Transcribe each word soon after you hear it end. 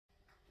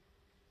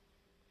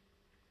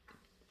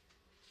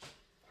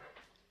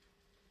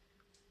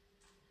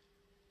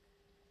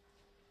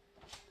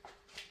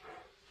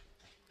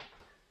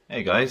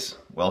Hey guys,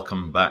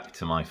 welcome back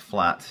to my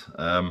flat.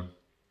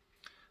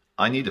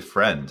 I need a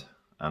friend,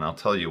 and I'll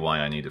tell you why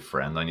I need a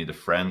friend. I need a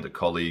friend, a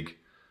colleague,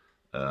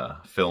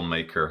 a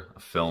filmmaker, a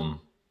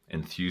film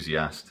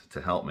enthusiast to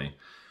help me.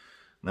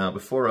 Now,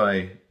 before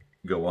I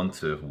go on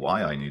to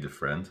why I need a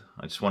friend,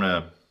 I just want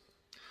to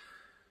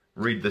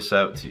read this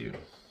out to you.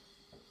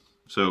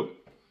 So,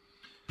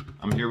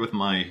 I'm here with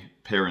my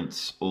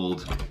parents'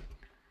 old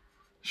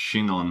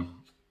Xenon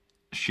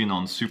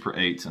Super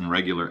 8 and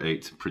Regular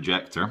 8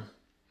 projector.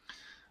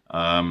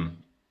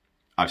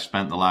 I've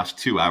spent the last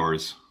 2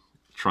 hours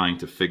trying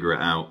to figure it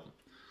out,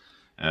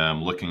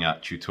 looking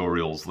at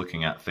tutorials,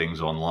 looking at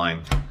things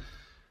online,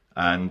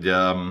 and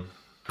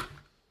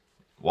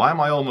why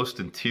am I almost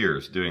in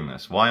tears doing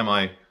this? Why am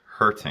I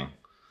hurting?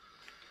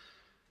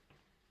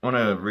 I want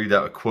to read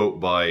out a quote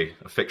by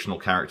a fictional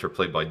character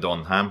played by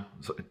John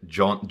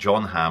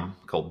Hamm,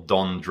 called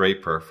Don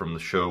Draper, from the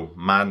show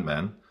Mad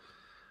Men.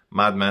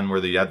 Mad Men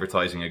were the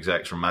advertising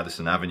execs from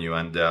Madison Avenue,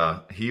 and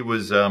he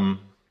was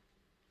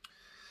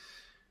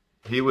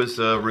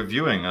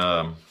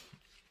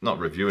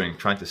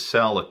trying to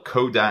sell a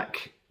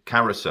Kodak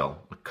carousel,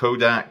 a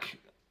Kodak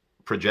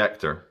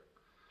projector,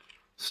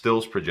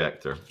 stills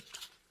projector.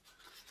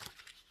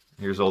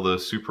 Here's all the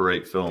Super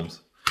 8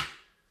 films.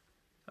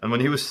 And when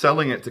he was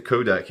selling it to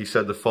Kodak, he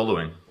said the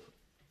following: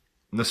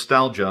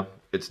 "Nostalgia,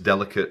 it's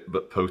delicate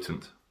but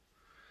potent."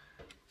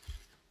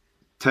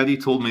 Teddy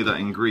told me that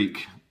in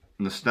Greek,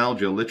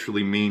 nostalgia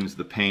literally means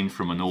the pain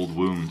from an old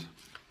wound.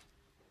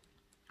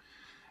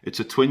 It's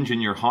a twinge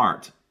in your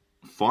heart,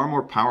 far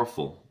more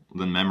powerful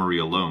than memory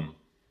alone.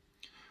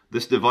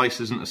 This device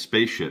isn't a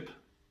spaceship.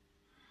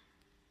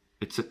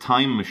 It's a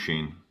time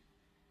machine.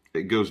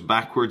 It goes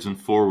backwards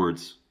and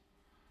forwards.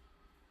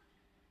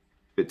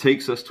 It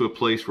takes us to a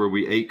place where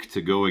we ache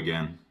to go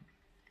again.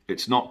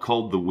 It's not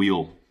called the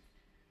wheel.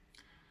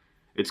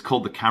 It's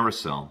called the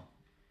carousel.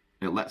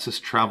 It lets us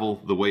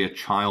travel the way a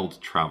child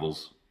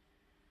travels.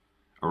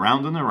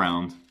 Around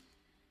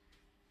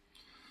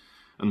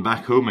and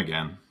back home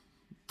again,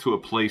 to a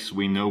place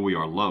we know we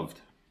are loved.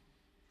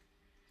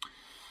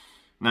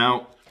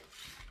 Now,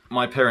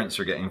 my parents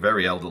are getting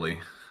very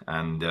elderly,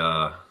 and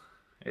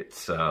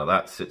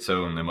that's its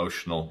own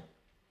emotional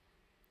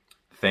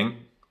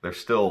thing. They're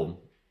still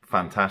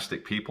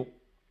fantastic people,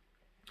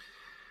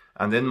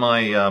 and in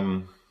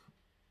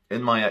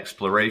my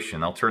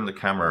exploration, I'll turn the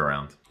camera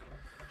around.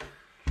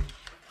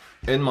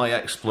 In my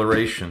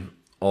exploration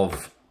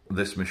of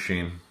this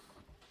machine,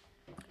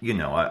 you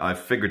know, I've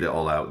figured it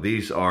all out.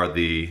 These are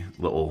the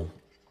little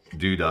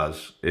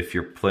doodads. If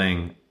you're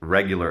playing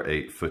regular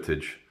 8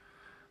 footage,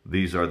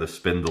 these are the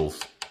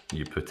spindles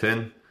you put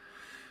in,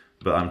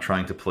 but I'm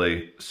trying to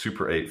play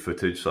Super 8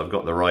 footage, so I've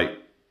got the right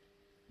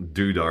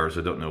doodars.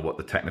 I don't know what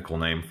the technical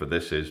name for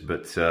this is,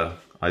 but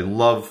I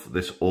love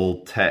this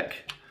old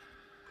tech.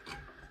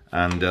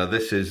 And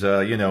this is,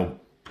 you know,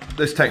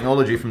 this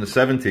technology from the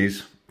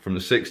 70s, from the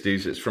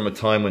 60s. It's from a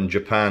time when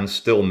Japan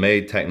still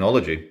made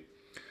technology.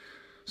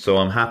 So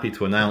I'm happy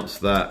to announce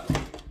that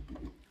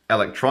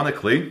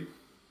electronically,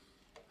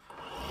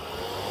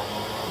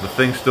 the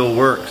thing still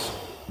works.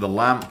 The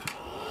lamp,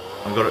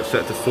 I've got it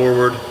set to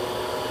forward.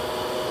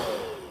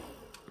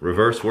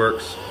 Reverse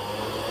works.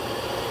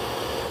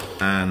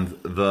 And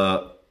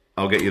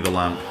I'll get you the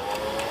lamp.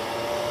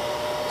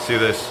 See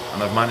this?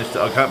 And I've managed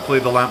to, I can't play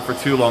the lamp for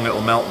too long,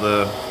 it'll melt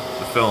the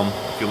film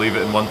if you leave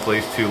it in one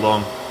place too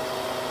long.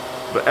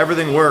 But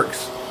everything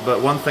works.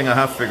 But one thing I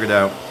have figured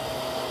out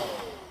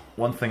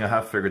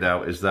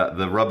is that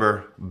the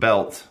rubber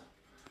belt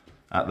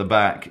at the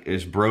back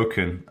is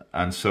broken,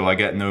 and so I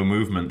get no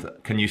movement.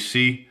 Can you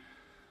see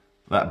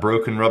that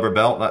broken rubber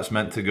belt? That's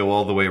meant to go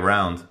all the way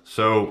around.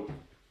 So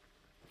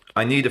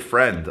I need a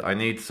friend. I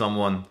need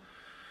someone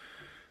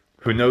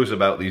who knows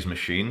about these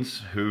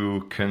machines,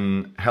 who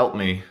can help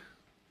me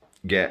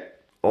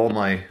get all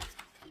my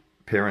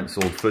parents'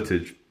 old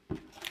footage.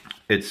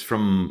 It's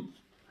from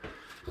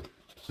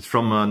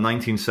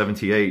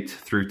 1978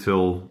 through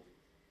till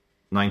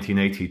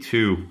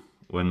 1982,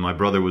 when my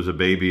brother was a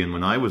baby and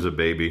when I was a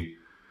baby.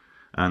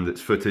 And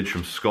it's footage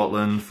from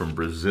Scotland, from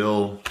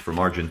Brazil, from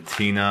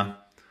Argentina.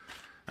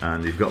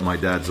 And you've got my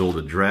dad's old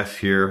address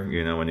here,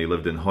 you know, when he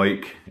lived in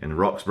Hawick in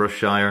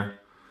Roxburghshire.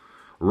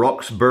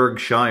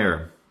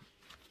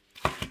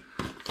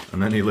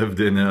 And then he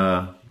lived in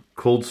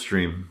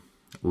Coldstream.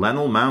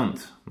 Lennell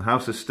Mount, the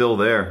house is still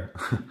there.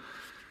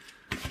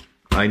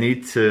 I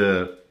need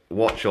to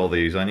watch all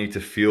these. I need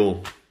to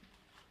feel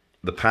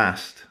the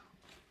past.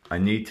 I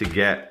need to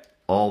get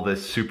all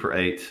this Super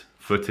 8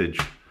 footage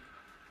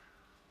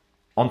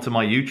onto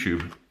my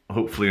YouTube,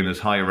 hopefully in as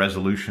high a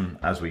resolution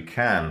as we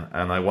can.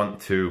 And I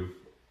want to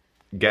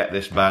get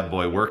this bad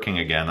boy working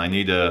again. I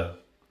need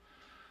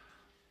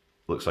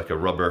looks like a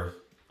rubber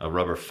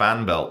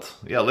fan belt.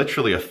 Yeah,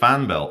 literally a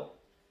fan belt.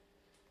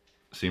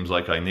 Seems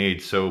like I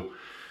need. So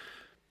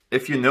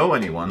if you know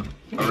anyone,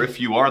 or if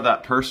you are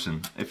that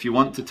person, if you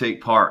want to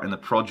take part in a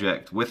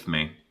project with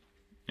me,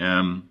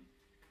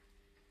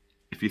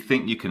 if you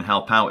think you can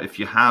help out, if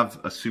you have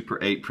a Super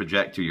 8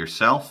 projector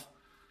yourself,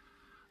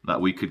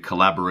 that we could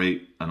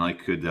collaborate and I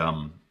could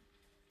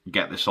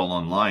get this all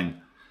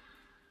online.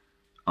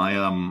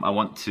 I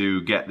want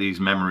to get these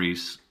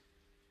memories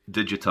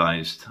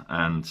digitized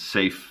and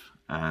safe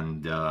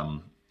and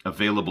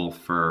available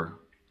for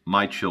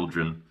my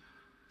children,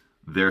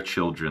 their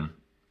children,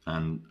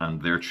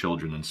 and their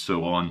children, and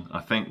so on. I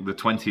think the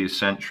 20th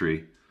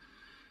century,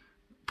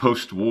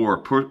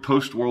 post-war,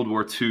 post-World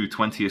War II,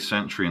 20th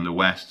century in the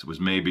West was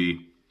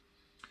maybe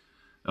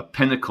a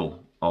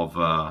pinnacle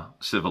of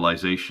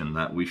civilization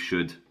that we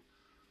should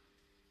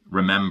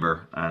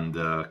remember and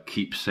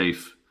keep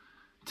safe,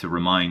 to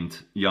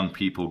remind young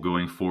people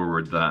going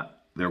forward that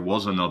there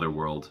was another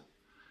world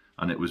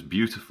and it was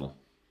beautiful.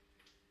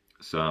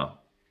 So,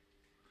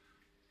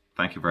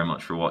 thank you very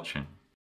much for watching.